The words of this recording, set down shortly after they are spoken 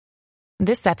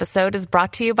This episode is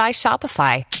brought to you by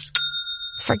Shopify.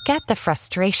 Forget the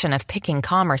frustration of picking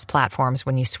commerce platforms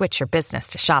when you switch your business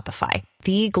to Shopify,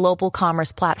 the global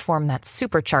commerce platform that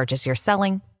supercharges your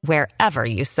selling wherever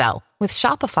you sell. With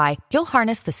Shopify, you'll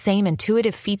harness the same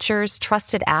intuitive features,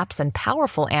 trusted apps, and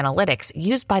powerful analytics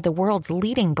used by the world's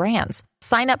leading brands.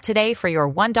 Sign up today for your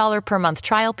 $1 per month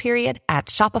trial period at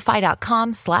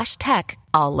shopify.com/tech,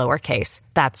 all lowercase.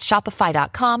 That's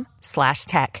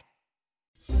shopify.com/tech.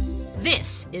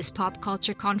 This is Pop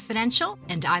Culture Confidential,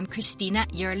 and I'm Christina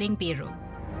Yerling Biro.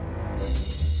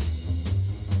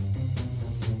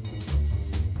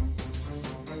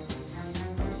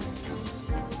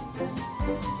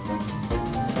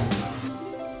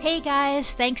 Hey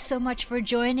guys, thanks so much for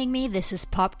joining me. This is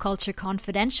Pop Culture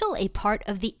Confidential, a part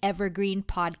of the Evergreen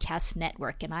Podcast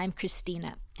Network, and I'm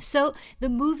Christina. So, the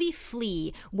movie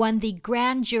Flea won the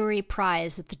Grand Jury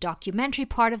Prize at the documentary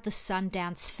part of the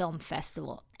Sundance Film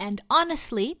Festival. And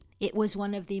honestly, it was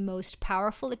one of the most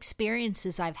powerful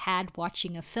experiences I've had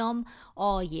watching a film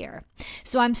all year.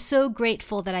 So I'm so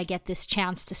grateful that I get this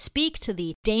chance to speak to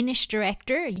the Danish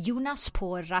director Jonas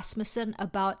Poher Rasmussen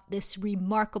about this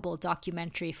remarkable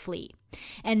documentary Flea.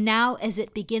 And now, as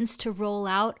it begins to roll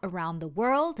out around the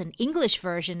world, an English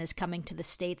version is coming to the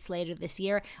States later this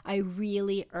year, I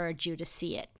really urge you to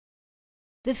see it.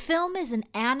 The film is an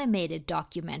animated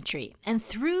documentary, and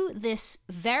through this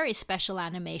very special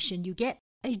animation, you get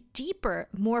a deeper,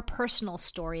 more personal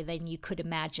story than you could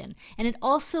imagine. And it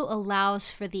also allows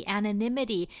for the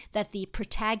anonymity that the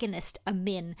protagonist,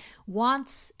 Amin,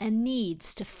 wants and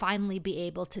needs to finally be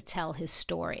able to tell his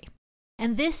story.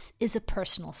 And this is a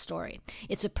personal story.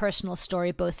 It's a personal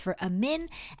story both for Amin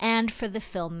and for the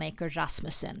filmmaker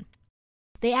Rasmussen.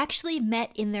 They actually met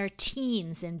in their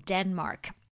teens in Denmark.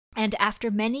 And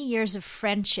after many years of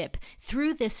friendship,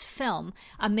 through this film,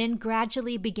 Amin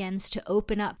gradually begins to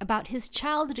open up about his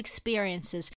childhood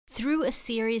experiences through a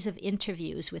series of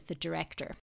interviews with the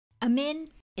director.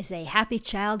 Amin is a happy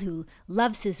child who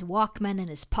loves his Walkman and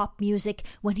his pop music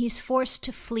when he's forced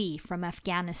to flee from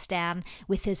Afghanistan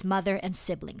with his mother and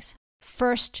siblings.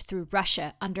 First through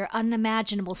Russia under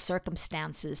unimaginable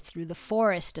circumstances, through the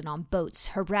forest and on boats,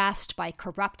 harassed by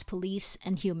corrupt police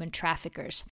and human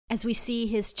traffickers, as we see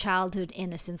his childhood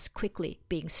innocence quickly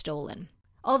being stolen.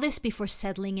 All this before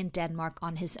settling in Denmark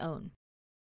on his own.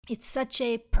 It's such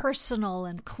a personal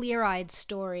and clear-eyed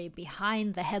story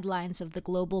behind the headlines of the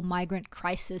global migrant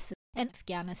crisis in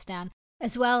Afghanistan,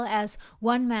 as well as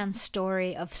one man's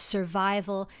story of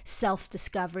survival,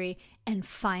 self-discovery, and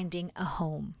finding a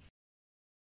home.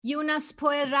 Jonas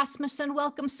Poher Rasmussen,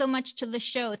 welcome so much to the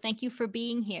show. Thank you for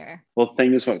being here. Well,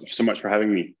 thank you so much for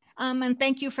having me. And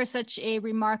thank you for such a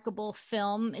remarkable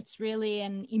film. It's really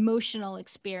an emotional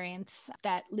experience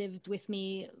that lived with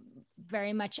me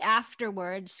very much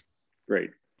afterwards.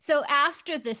 Great. So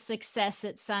after this success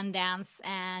at Sundance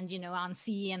and, on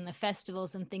Sea and the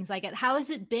festivals and things like that, how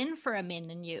has it been for Amin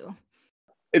and you?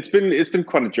 It's been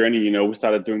quite a journey. We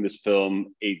started doing this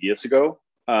film 8 years ago.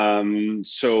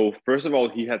 So first of all,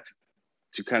 he had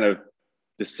to kind of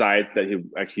decide that he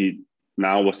actually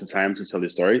now was the time to tell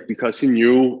his story, because he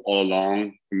knew all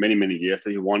along for many, many years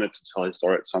that he wanted to tell his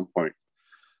story at some point.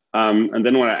 And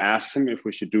then when I asked him if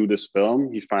we should do this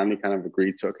film, he finally kind of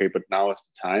agreed to, okay, but now is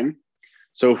the time.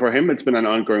 So for him, it's been an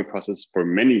ongoing process for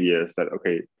many years that,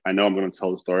 okay, I know I'm going to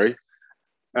tell the story.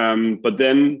 But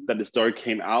then that the story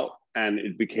came out and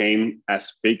it became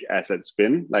as big as it's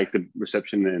been, like the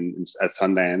reception at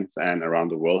Sundance and around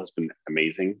the world has been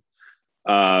amazing.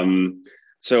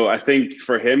 So I think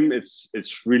for him, it's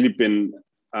really been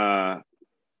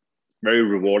very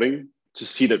rewarding to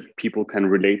see that people can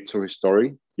relate to his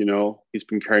story. He's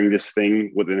been carrying this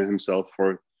thing within himself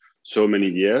for so many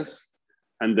years.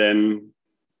 And then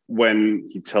when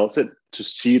he tells it, to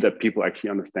see that people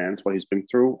actually understand what he's been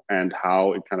through and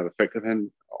how it kind of affected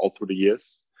him all through the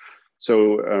years.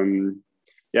 So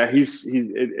I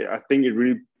think it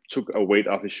really took a weight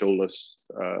off his shoulders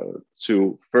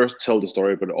to first tell the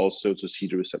story, but also to see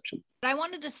the reception. I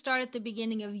wanted to start at the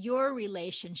beginning of your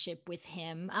relationship with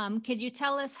him. Could you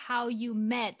tell us how you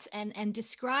met and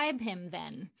describe him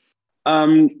then?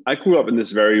 I grew up in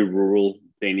this very rural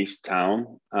Danish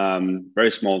town,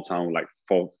 very small town, like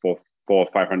 400 or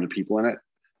 500 people in it.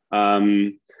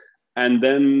 And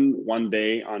then one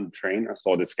day on the train, I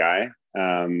saw this guy.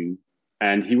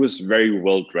 And he was very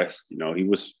well dressed, he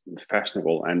was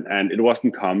fashionable, and it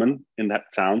wasn't common in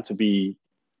that town to be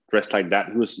dressed like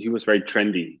that. He was very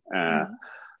trendy.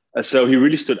 So he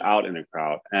really stood out in the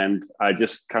crowd. And I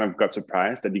just kind of got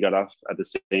surprised that he got off at the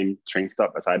same train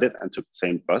stop as I did and took the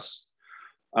same bus.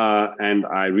 And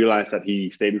I realized that he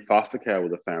stayed in foster care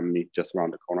with a family just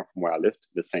around the corner from where I lived,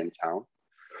 the same town.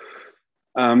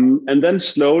 And then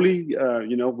slowly,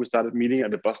 we started meeting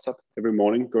at the bus stop every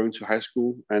morning, going to high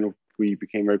school, and we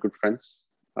became very good friends.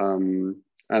 And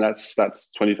that's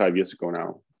 25 years ago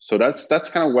now. So that's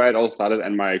kind of where it all started,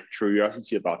 and my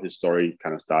curiosity about his story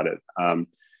kind of started.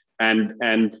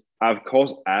 And I, of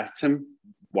course, asked him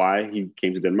why he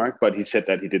came to Denmark, but he said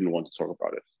that he didn't want to talk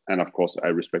about it. And of course, I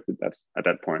respected that at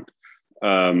that point.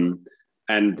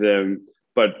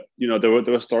 But there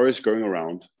were stories going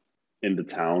around in the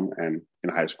town and in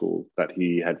high school that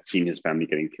he had seen his family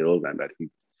getting killed, and that he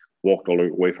walked all the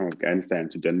way from Afghanistan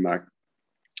to Denmark.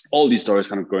 All these stories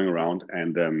kind of going around,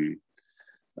 and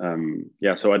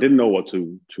so I didn't know what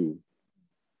to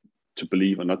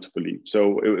believe or not to believe.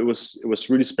 So it was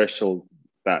really special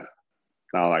that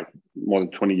now, like more than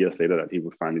 20 years later, that he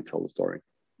would finally tell the story.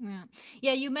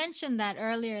 Yeah, you mentioned that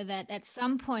earlier, that at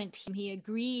some point he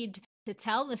agreed to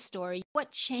tell the story.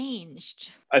 What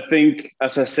changed? I think,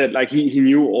 as I said, like he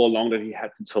knew all along that he had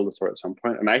to tell the story at some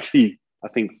point. And actually, I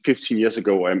think 15 years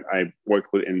ago, I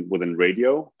worked within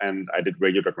radio, and I did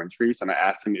radio documentaries. And I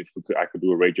asked him if I could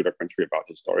do a radio documentary about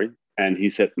his story, and he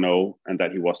said no, and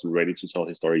that he wasn't ready to tell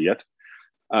his story yet.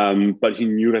 But he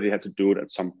knew that he had to do it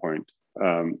at some point.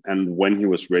 And when he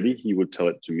was ready, he would tell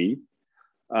it to me.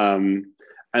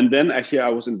 And then actually I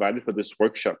was invited for this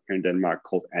workshop here in Denmark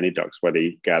called Animedocs, where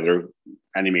they gather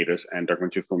animators and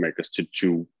documentary filmmakers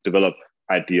to develop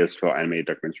ideas for animated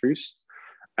documentaries.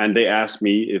 And they asked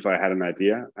me if I had an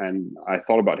idea, and I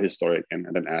thought about his story again,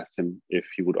 and then asked him if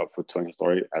he would opt for telling his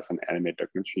story as an animated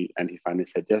documentary, and he finally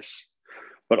said yes.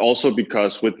 But also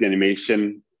because with the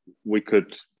animation, we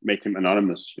could make him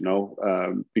anonymous,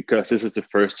 because this is the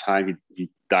first time he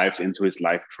dives into his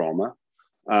life trauma.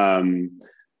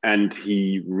 And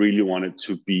he really wanted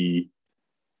to be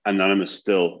anonymous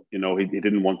still. He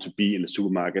didn't want to be in the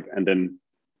supermarket, and then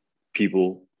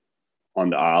people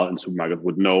on the aisle in the supermarket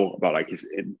would know about like his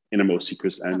innermost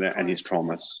secrets and his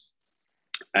traumas.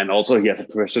 And also he has a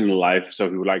personal life, so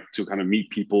he would like to kind of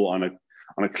meet people on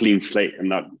a clean slate, and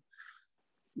not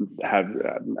have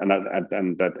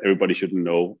and that everybody should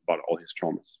know about all his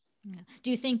traumas. Yeah. Do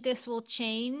you think this will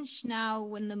change now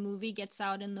when the movie gets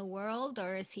out in the world,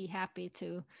 or is he happy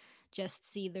to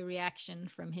just see the reaction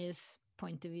from his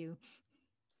point of view?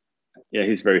 Yeah,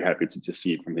 he's very happy to just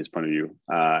see it from his point of view.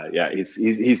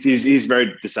 He's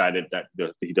very decided that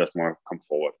he doesn't want to come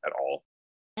forward at all.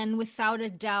 And without a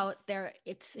doubt,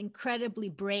 it's incredibly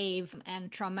brave and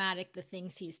traumatic, the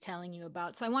things he's telling you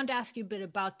about. So I wanted to ask you a bit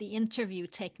about the interview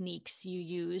techniques you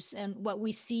use. And what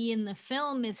we see in the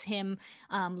film is him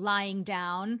lying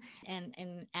down, and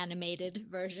an animated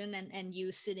version, and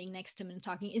you sitting next to him and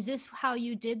talking. Is this how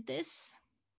you did this?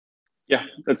 Yeah,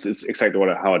 it's exactly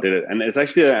how I did it. And it's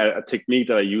actually a technique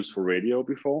that I used for radio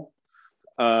before.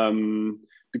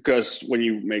 Because when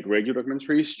you make radio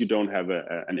documentaries, you don't have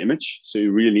an image. So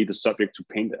you really need the subject to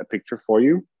paint a picture for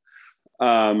you.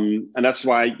 And that's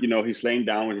why, he's laying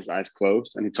down with his eyes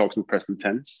closed, and he talks in present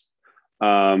tense.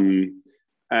 And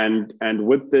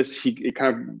with this, it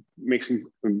kind of makes him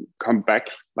come back,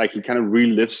 like he kind of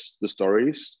relives the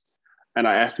stories. And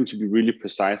I asked him to be really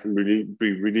precise and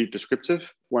be really descriptive.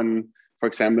 When, for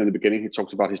example, in the beginning, he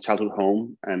talks about his childhood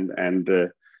home, and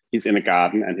he's in a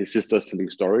garden, and his sister's telling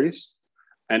stories.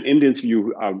 And in the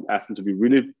interview, I asked him to be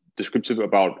really descriptive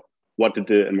about what did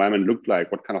the environment look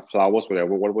like, what kind of flowers were there,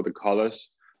 what were the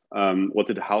colors, what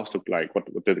did the house look like, what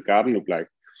did the garden look like.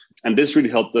 And this really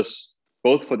helped us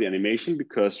both for the animation,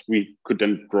 because we could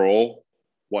then draw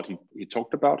what he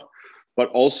talked about, but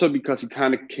also because he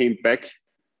kind of came back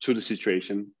to the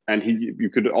situation, and he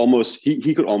could almost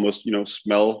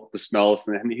smell the smells,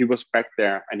 and he was back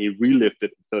there, and he relived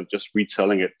it instead of just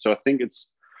retelling it. So I think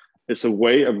it's a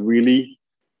way of really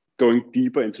going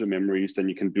deeper into the memories than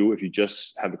you can do if you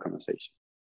just have a conversation.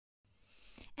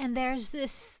 And there's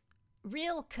this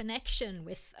real connection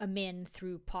with Amin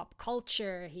through pop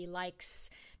culture. He likes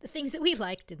the things that we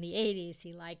liked in the 80s.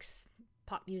 He likes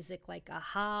pop music like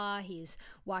Aha. He's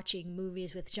watching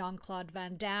movies with Jean-Claude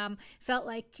Van Damme. Felt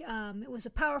like it was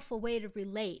a powerful way to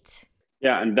relate.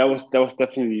 Yeah, and that was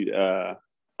definitely a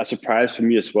surprise for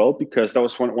me as well, because that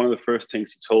was one of the first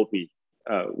things he told me.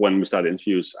 When we started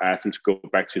interviews, I asked him to go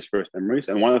back to his first memories.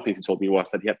 And one of the things he told me was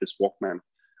that he had this Walkman,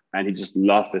 and he just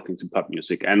loved listening to pop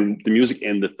music. And the music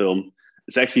in the film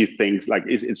is actually things like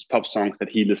it's pop songs that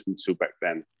he listened to back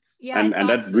then. Yeah, and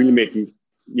that so. really made me,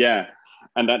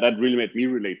 and that really made me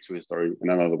relate to his story in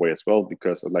another way as well,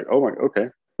 because I'm like, oh my, okay.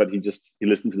 But he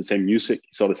listened to the same music,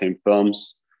 he saw the same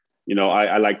films.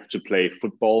 I like to play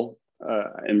football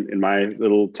in my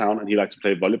little town, and he liked to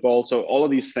play volleyball. So all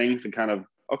of these things are kind of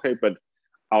okay, but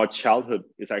our childhood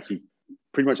is actually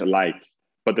pretty much alike.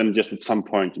 But then just at some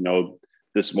point,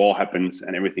 this war happens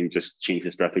and everything just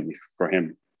changes drastically for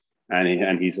him.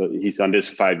 And he's on this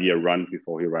 5-year run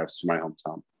before he arrives to my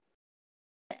hometown.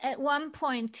 At one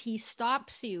point, he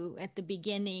stops you at the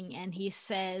beginning and he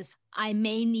says, I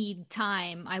may need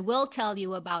time. I will tell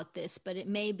you about this, but it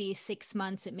may be 6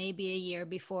 months, it may be a year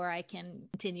before I can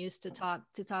continue to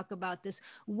talk about this.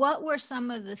 What were some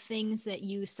of the things that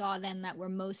you saw then that were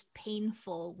most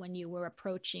painful when you were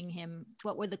approaching him?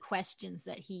 What were the questions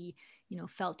that he,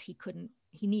 felt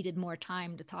he needed more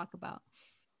time to talk about?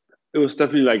 It was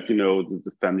definitely like,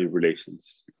 the family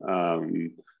relations,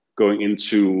 going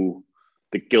into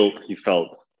the guilt he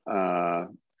felt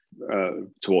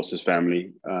towards his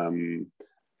family, and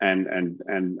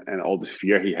all the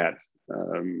fear he had,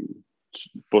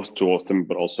 both towards them,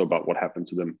 but also about what happened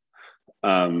to them.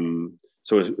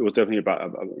 So it was definitely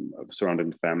about surrounding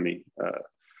the family,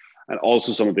 and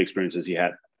also some of the experiences he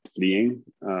had fleeing.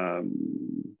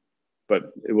 But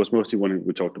it was mostly when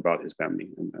we talked about his family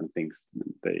and things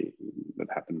that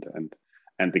happened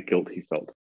and the guilt he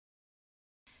felt.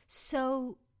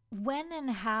 So when and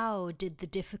how did the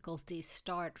difficulties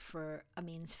start for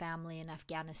Amin's family in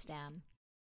Afghanistan?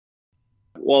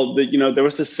 Well, there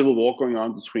was a civil war going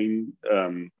on between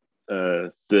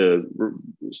the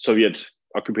Soviet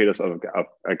occupators of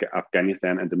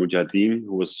Afghanistan and the Mujahideen,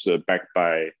 who was backed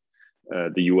by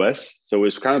the US. So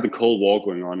it's kind of the Cold War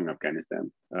going on in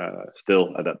Afghanistan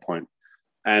still at that point.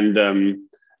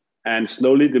 And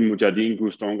slowly the Mujahideen grew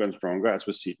stronger and stronger, as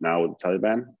we see now with the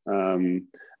Taliban.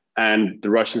 And the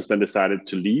Russians then decided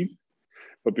to leave.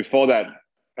 But before that,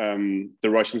 the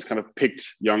Russians kind of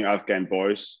picked young Afghan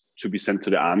boys to be sent to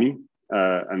the army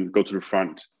and go to the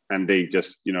front. And they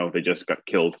just got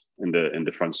killed in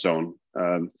the front zone.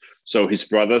 So his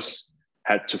brothers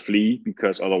had to flee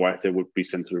because otherwise they would be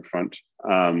sent to the front.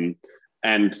 And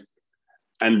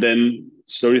then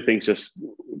slowly things just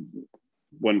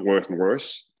went worse and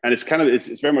worse. And it's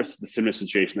very much the similar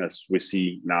situation as we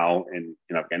see now in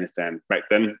Afghanistan. Back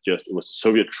then, it was the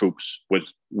Soviet troops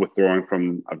withdrawing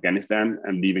from Afghanistan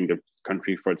and leaving the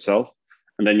country for itself.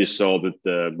 And then you saw that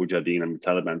the Mujahideen and the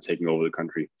Taliban taking over the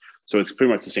country. So it's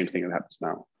pretty much the same thing that happens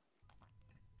now.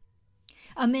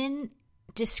 Amin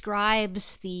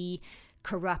describes the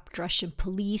corrupt Russian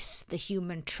police, the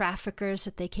human traffickers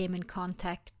that they came in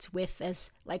contact with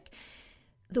as like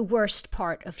the worst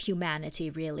part of humanity,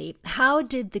 really. How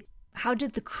did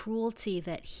the cruelty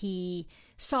that he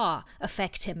saw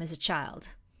affect him as a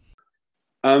child?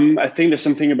 I think there's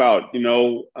something about,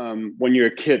 when you're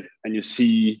a kid and you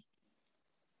see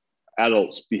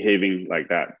adults behaving like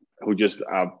that, who just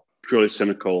are purely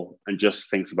cynical and just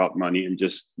thinks about money and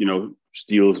just,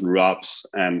 steals and robs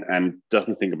and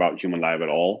doesn't think about human life at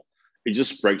all. It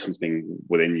just breaks something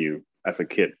within you as a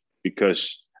kid,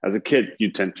 because as a kid, you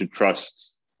tend to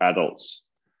trust adults,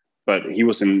 but he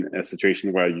was in a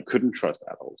situation where you couldn't trust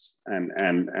adults,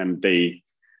 and they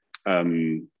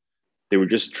would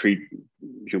just treat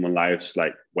human lives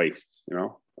like waste.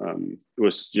 It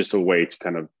was just a way to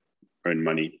kind of earn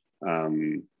money.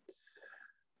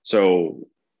 So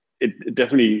it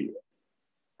definitely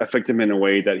affected him in a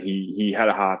way that he had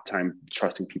a hard time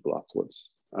trusting people afterwards,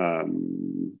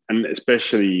 and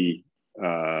especially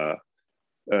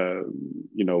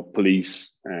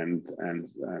police and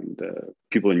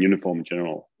people in uniform in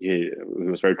general. He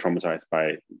was very traumatized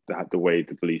by the way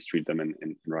the police treat them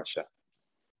in Russia.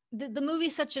 The movie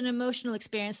is such an emotional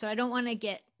experience, so I don't want to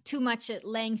get too much at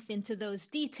length into those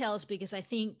details, because I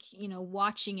think,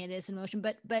 watching it is emotion,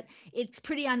 but it's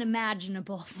pretty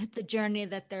unimaginable the journey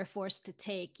that they're forced to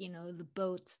take, the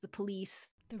boats, the police,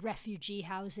 the refugee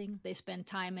housing they spend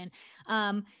time in.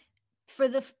 For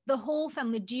the whole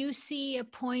family, do you see a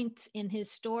point in his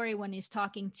story when he's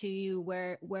talking to you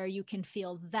where you can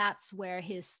feel that's where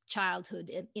his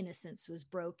childhood innocence was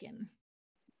broken?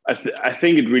 I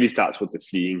think it really starts with the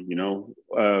fleeing,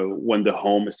 when the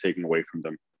home is taken away from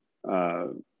them.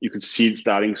 You could see it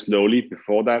starting slowly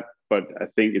before that, but I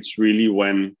think it's really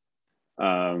when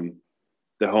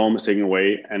the home is taken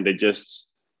away and they just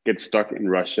get stuck in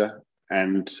Russia,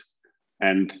 and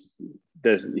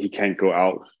he can't go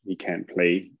out, he can't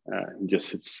play, he just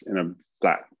sits in a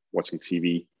flat watching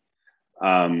TV.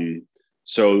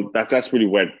 So that's really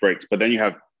where it breaks. But then you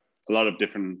have a lot of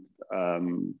different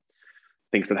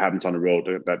things that happens on the road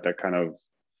that kind of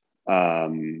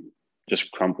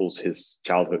just crumples his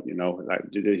childhood. Like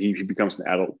he becomes an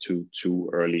adult too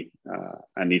early,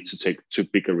 and needs to take too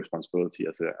big a responsibility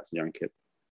as a young kid.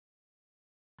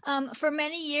 For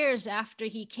many years after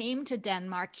he came to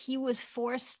Denmark, he was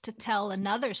forced to tell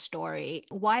another story.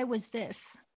 Why was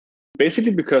this?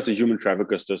 Basically, because the human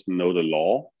traffickers doesn't know the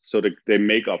law, so they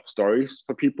make up stories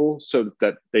for people so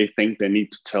that they think they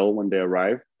need to tell when they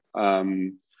arrive.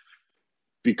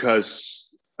 Because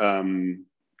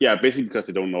basically because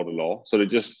they don't know the law, so they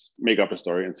just make up a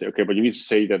story and say, okay, but you need to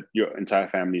say that your entire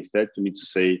family is dead. You need to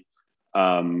say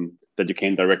that you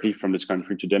came directly from this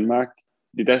country to Denmark.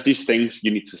 There's these things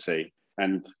you need to say,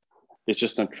 and it's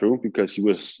just not true because he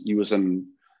was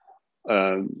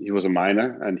a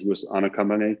minor and he was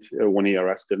unaccompanied when he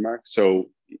arrived in Denmark. So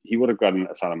he would have gotten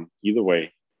asylum either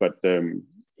way, but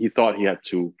he thought he had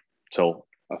to tell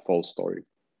a false story.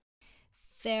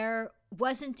 There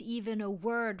wasn't even a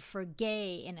word for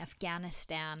gay in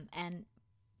Afghanistan, and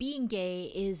being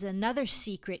gay is another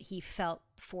secret he felt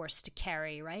forced to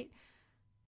carry, right?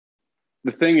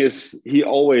 The thing is, he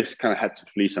always kind of had to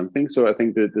flee something. So I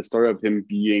think the story of him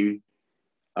being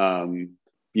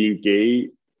gay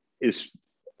is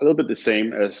a little bit the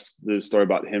same as the story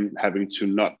about him having to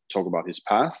not talk about his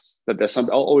past. That there's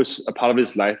always a part of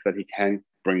his life that he can't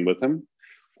bring with him.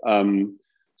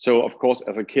 So of course,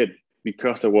 as a kid,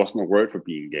 because there wasn't a word for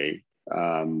being gay,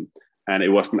 and it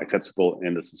wasn't acceptable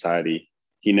in the society,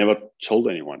 he never told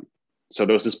anyone. So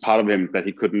there was this part of him that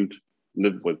he couldn't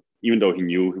live with, even though he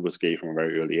knew he was gay from a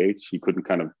very early age. He couldn't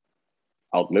kind of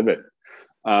outlive it.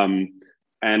 And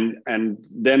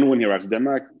then when he arrived in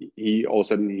Denmark, he all of a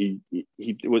sudden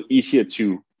it was easier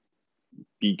to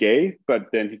be gay,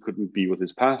 but then he couldn't be with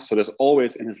his past. So there's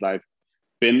always in his life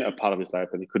been a part of his life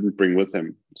that he couldn't bring with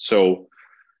him. So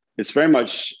it's very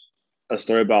much a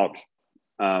story about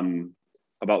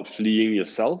fleeing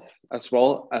yourself as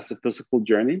well as the physical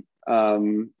journey,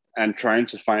 and trying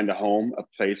to find a home, a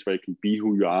place where you can be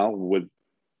who you are with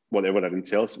whatever that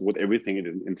entails, with everything it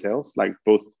entails, like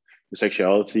both your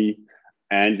sexuality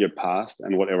and your past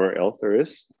and whatever else there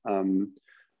is.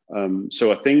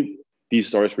 So I think these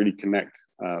stories really connect.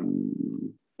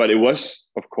 But it was,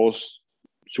 of course,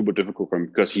 super difficult for him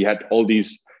because he had all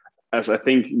these, as I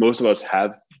think most of us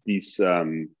have these,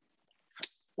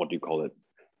 what do you call it?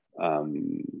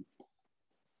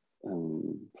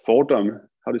 Fordom.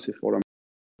 How do you say fordom?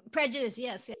 Prejudice,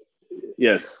 yes.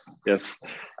 Yes.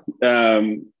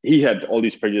 He had all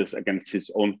these prejudices against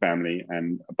his own family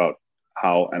and about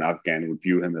how an Afghan would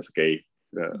view him as a gay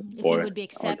if he would be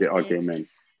accepted or gay man.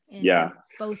 Yeah.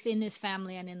 Both in his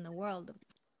family and in the world.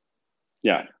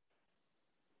 Yeah.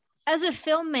 As a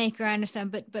filmmaker, I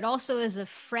understand, but also as a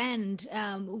friend,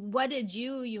 what did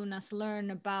you, Jonas,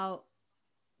 learn about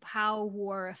how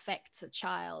war affects a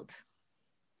child?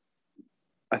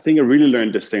 I think I really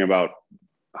learned this thing about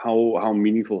how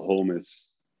meaningful home is,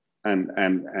 and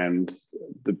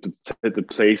the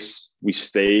place we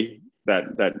stay,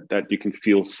 that you can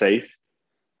feel safe.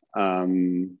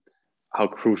 How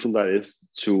crucial that is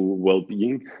to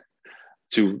well-being,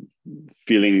 to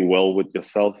feeling well with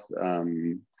yourself.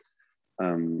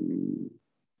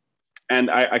 And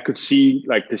I could see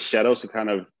like the shadows he kind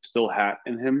of still had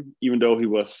in him, even though he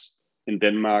was in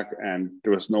Denmark and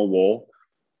there was no war.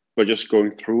 But just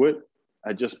going through it,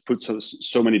 I just put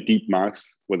so many deep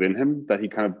marks within him that he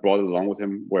kind of brought it along with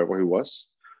him wherever he was.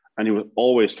 And he was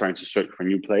always trying to search for a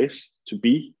new place to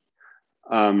be.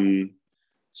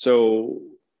 So,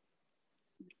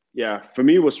 yeah, for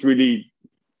me, it was really,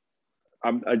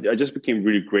 I just became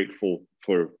really grateful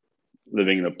for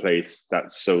living in a place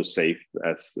that's so safe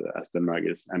as Denmark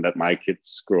is, and that my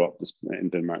kids grow up in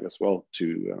Denmark as well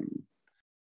too.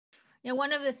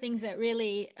 One of the things that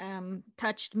really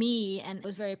touched me and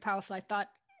was very powerful, I thought,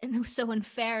 and it was so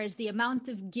unfair, is the amount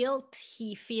of guilt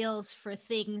he feels for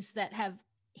things that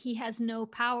he has no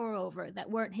power over, that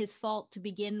weren't his fault to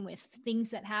begin with, things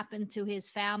that happened to his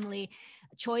family,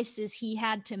 choices he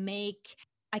had to make.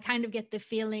 I kind of get the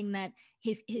feeling that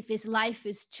if his life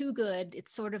is too good,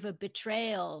 it's sort of a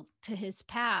betrayal to his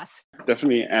past.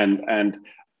 Definitely, and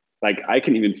like I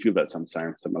can even feel that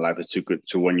sometimes that my life is too good.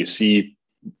 So when you see,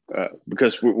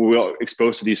 because we're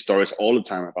exposed to these stories all the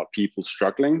time about people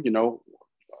struggling,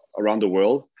 around the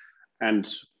world, and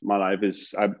my life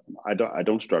is I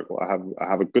don't struggle. I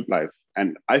have a good life,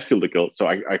 and I feel the guilt. So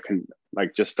I can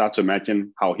like just start to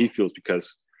imagine how he feels,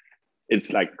 because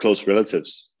it's like close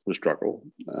relatives who struggle.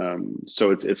 So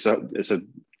it's a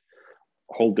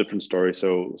whole different story.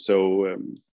 So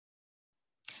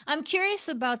I'm curious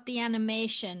about the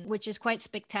animation, which is quite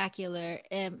spectacular.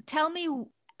 Tell me,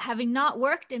 having not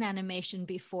worked in animation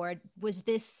before, was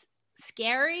this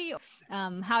scary?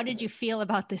 How did you feel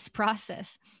about this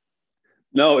process?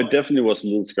 No, it definitely was a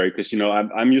little scary because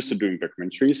I'm used to doing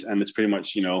documentaries, and it's pretty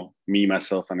much me,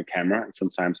 myself, and a camera. And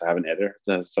sometimes I have an editor,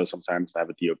 so sometimes I have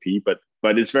a DOP,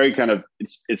 but it's very kind of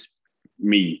it's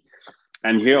me.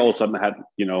 And here all of a sudden I had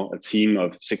a team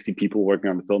of 60 people working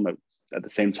on the film at the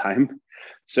same time.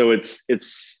 So it's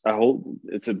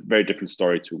a very different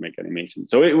story to make animation.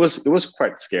 So it was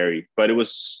quite scary, but it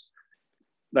was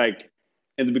like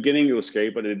in the beginning it was scary,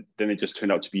 but then it just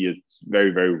turned out to be a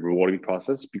very, very rewarding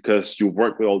process because you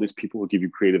work with all these people who give you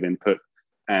creative input,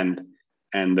 and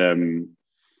and um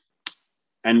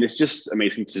and it's just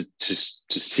amazing to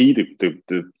see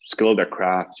the skill of their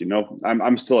craft.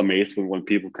 I'm still amazed when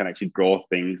people can actually draw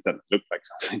things that look like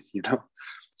something.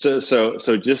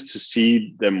 So just to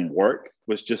see them work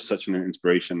was just such an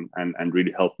inspiration, and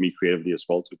really helped me creatively as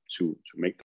well to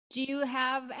make. Do you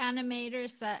have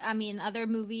animators other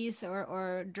movies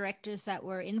or directors that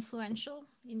were influential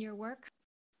in your work?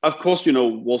 Of course,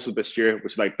 Waltz of Bashir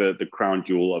was like the crown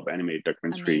jewel of animated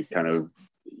documentary. Amazing, kind of, yeah.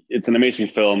 it's an amazing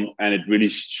film, and it really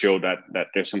showed that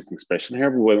there's something special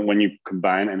here when you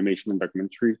combine animation and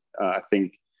documentary. I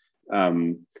think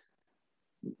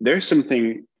there's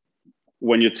something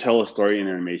when you tell a story in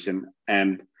animation,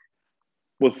 and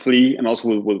with Flea and also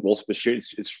with Waltz of Bashir,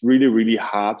 it's really, really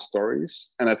hard stories.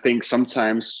 And I think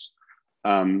sometimes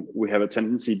we have a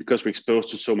tendency, because we're exposed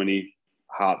to so many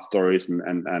hard stories and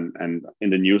in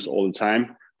the news all the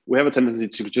time, we have a tendency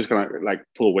to just kind of like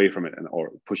pull away from it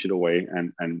or push it away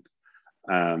and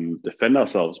defend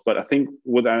ourselves. But I think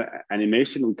with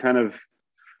animation,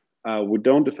 we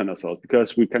don't defend ourselves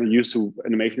because we kind of used to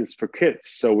animation is for kids.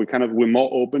 So we're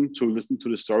more open to listen to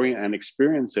the story and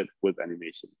experience it with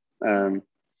animation.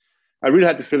 I really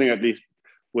had the feeling, at least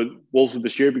with Wolves of the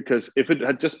Shear, because if it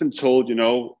had just been told, in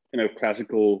a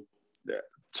classical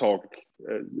talk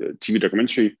TV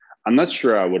documentary, I'm not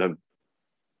sure I would have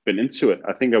been into it.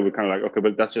 I think I would kind of like, okay,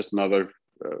 but that's just another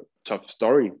tough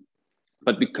story.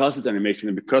 But because it's animation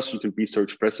and because you can be so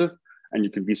expressive and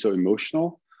you can be so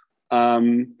emotional,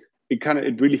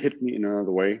 it really hit me in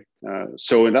another way.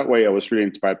 So in that way, I was really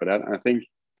inspired by that. And I think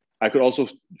I could also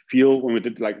feel when we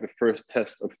did like the first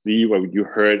test of Flea, where you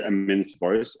heard Amin's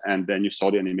voice and then you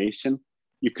saw the animation,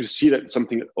 you could see that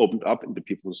something opened up in the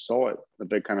people who saw it,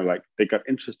 that they kind of like, they got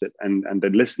interested and they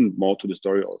listened more to the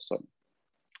story also.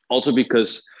 Also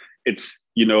because it's,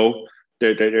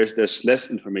 there's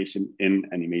less information in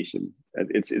animation.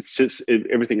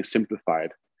 Everything is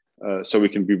simplified. So we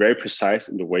can be very precise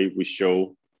in the way we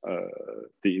show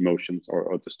the emotions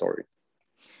or the story.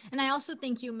 And I also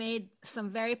think you made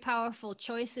some very powerful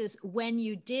choices when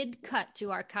you did cut to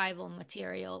archival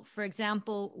material. For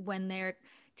example, when they're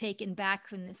taken back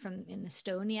from in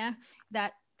Estonia,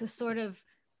 that the sort of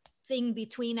thing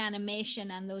between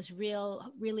animation and those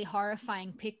really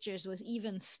horrifying pictures was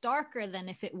even starker than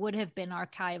if it would have been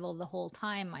archival the whole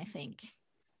time, I think.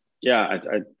 Yeah,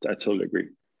 I totally agree.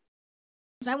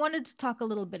 I wanted to talk a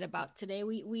little bit about today.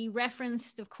 We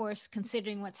referenced, of course,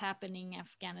 considering what's happening in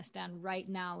Afghanistan right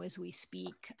now as we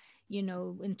speak,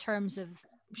 in terms of,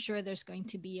 sure, there's going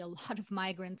to be a lot of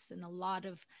migrants and a lot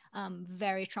of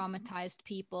very traumatized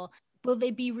people. Will they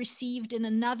be received in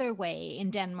another way in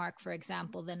Denmark, for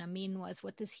example, than Amin was?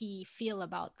 What does he feel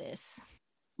about this?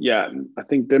 Yeah, I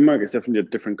think Denmark is definitely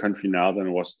a different country now than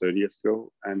it was 30 years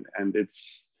ago. And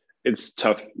it's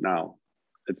tough now.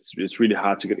 It's really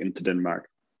hard to get into Denmark.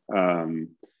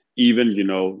 Even,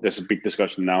 there's a big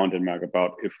discussion now in Denmark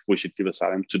about if we should give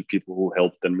asylum to the people who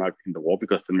helped Denmark in the war,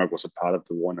 because Denmark was a part of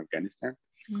the war in Afghanistan.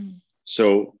 Mm.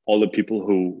 So all the people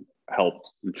who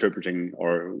helped interpreting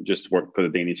or just worked for the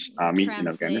Danish army in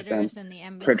Afghanistan,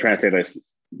 translators,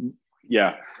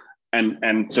 yeah.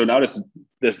 And so now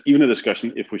there's even a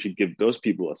discussion if we should give those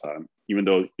people asylum, even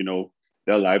though,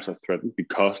 their lives are threatened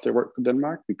because they work for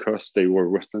Denmark, because they were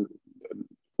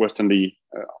Westernly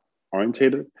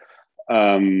orientated.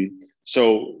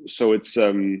 So it's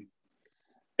going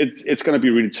to be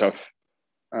really tough.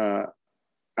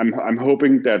 I'm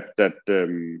hoping that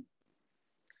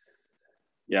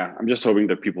I'm just hoping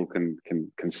that people can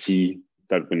see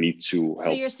that we need to help.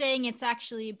 So you're saying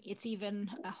it's even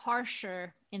a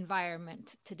harsher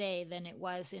environment today than it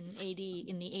was in the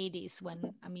 80s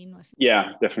when Amin was.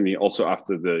 Yeah, definitely. Also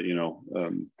after the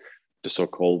the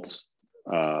so-called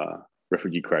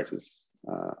refugee crisis,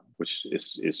 which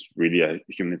is really a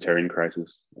humanitarian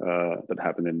crisis that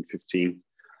happened in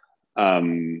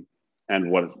 2015,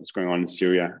 and what's going on in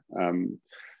Syria.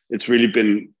 It's really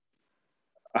been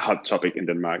a hot topic in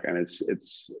Denmark, and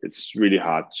it's really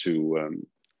hard to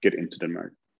get into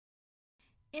Denmark.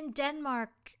 In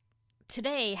Denmark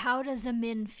today, how does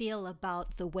Amin feel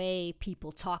about the way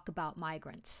people talk about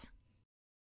migrants?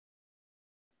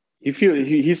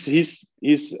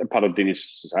 he's a part of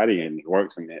Danish society, and he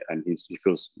works and he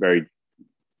feels very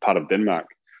part of Denmark.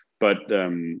 But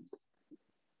the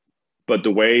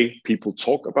way people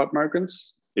talk about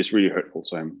migrants is really hurtful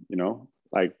to him.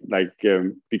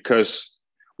 Because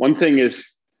one thing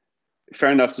is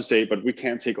fair enough to say, but we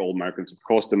can't take all migrants. Of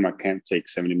course, Denmark can't take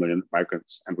 70 million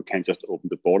migrants, and we can't just open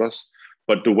the borders.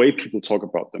 But the way people talk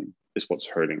about them is what's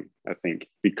hurting, I think,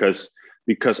 because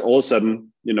all of a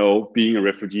sudden, being a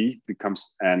refugee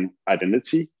becomes an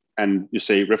identity, and you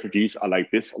say refugees are like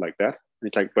this or like that. And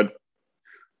it's like, but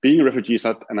being a refugee is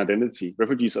not an identity.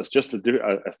 Refugees are just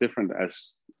as different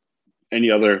as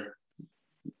any other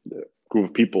group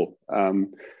of people.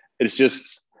 It's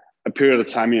just a period of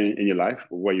time in your life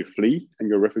where you flee and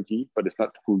you're a refugee, but it's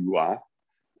not who you are.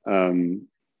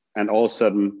 And all of a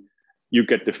sudden, you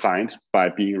get defined by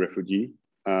being a refugee.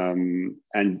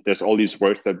 And there's all these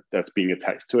words that's being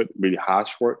attached to it, really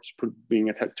harsh words being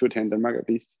attached to it here in Denmark, at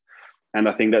least. And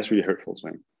I think that's really hurtful to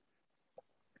him.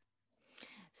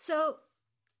 So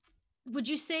would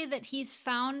you say that he's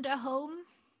found a home?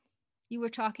 You were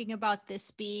talking about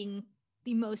this being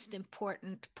the most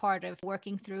important part of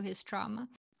working through his trauma.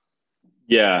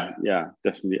 Yeah,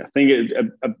 definitely. I think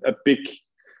a big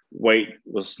weight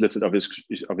was lifted off his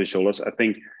shoulders. I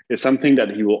think it's something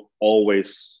that he will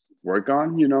always work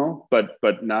on,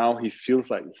 but now he feels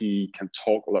like he can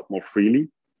talk a lot more freely,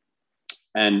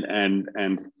 and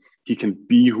he can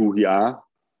be who he are,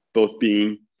 both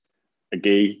being a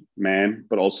gay man,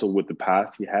 but also with the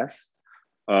past he has.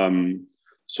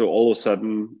 So all of a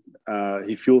sudden,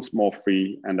 he feels more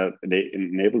free, and that they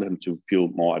enabled him to feel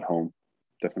more at home,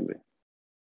 definitely.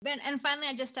 And finally,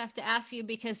 I just have to ask you,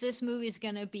 because this movie is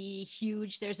going to be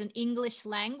huge. There's an English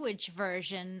language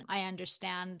version, I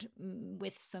understand,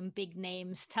 with some big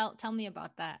names. Tell me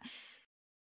about that.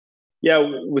 Yeah,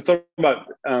 we thought about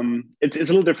it's a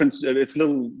little different. It's a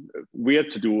little weird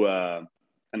to do an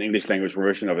English language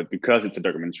version of it because it's a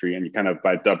documentary, and you kind of,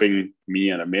 by dubbing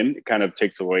me and Amin, it kind of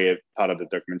takes away a part of the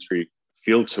documentary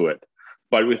feel to it.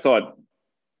 But we thought,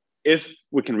 if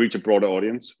we can reach a broader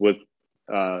audience with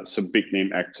some big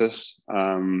name actors,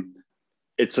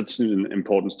 it's such an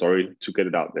important story to get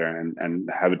it out there and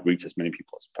have it reach as many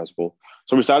people as possible.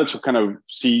 So we started to kind of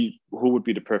see who would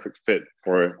be the perfect fit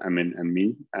for Amin and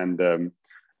me, and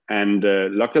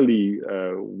luckily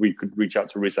we could reach out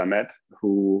to Riz Ahmed,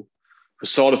 who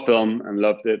saw the film and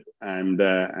loved it,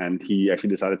 and he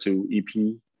actually decided to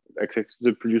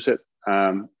executive produce it,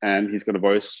 and he's going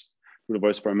to do the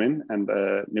voice for Amin, and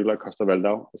Nicolai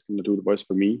Coster-Waldau is going to do the voice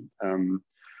for me.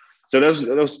 So that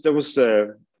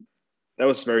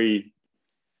was very,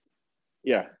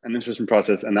 an interesting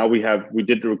process. And now we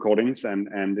did the recordings,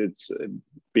 and it's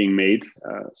being made.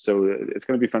 So it's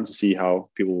going to be fun to see how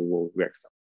people will react.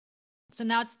 So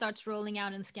now it starts rolling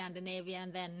out in Scandinavia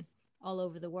and then all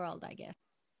over the world, I guess.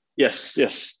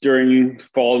 Yes. During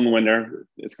fall and winter,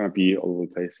 it's going to be all over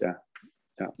the place. Yeah.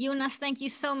 Jonas, thank you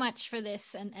so much for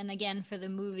this, and again for the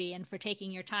movie, and for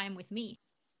taking your time with me.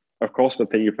 Of course,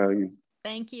 but thank you for having me.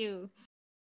 Thank you.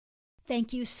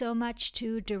 Thank you so much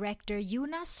to director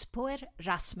Jonas Poher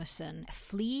Rasmussen.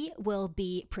 Flee will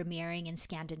be premiering in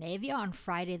Scandinavia on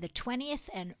Friday the 20th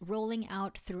and rolling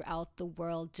out throughout the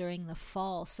world during the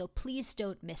fall, so please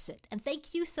don't miss it. And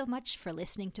thank you so much for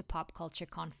listening to Pop Culture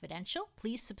Confidential.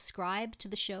 Please subscribe to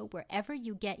the show wherever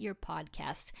you get your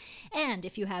podcasts. And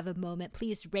if you have a moment,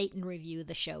 please rate and review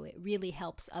the show. It really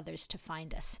helps others to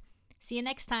find us. See you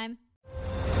next time.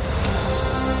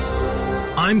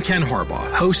 I'm Ken Harbaugh,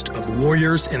 host of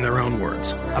Warriors in Their Own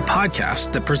Words, a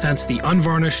podcast that presents the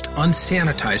unvarnished,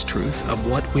 unsanitized truth of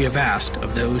what we have asked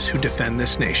of those who defend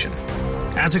this nation.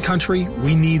 As a country,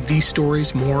 we need these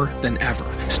stories more than ever.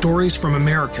 Stories from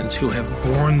Americans who have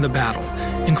borne the battle,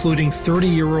 including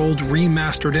 30-year-old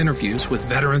remastered interviews with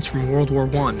veterans from World War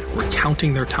I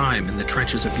recounting their time in the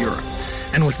trenches of Europe,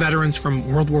 and with veterans from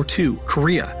World War II,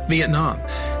 Korea, Vietnam,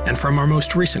 and from our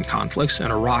most recent conflicts in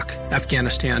Iraq,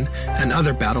 Afghanistan, and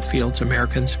other battlefields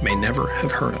Americans may never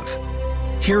have heard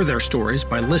of. Hear their stories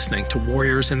by listening to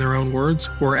Warriors in Their Own Words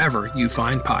wherever you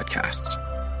find podcasts.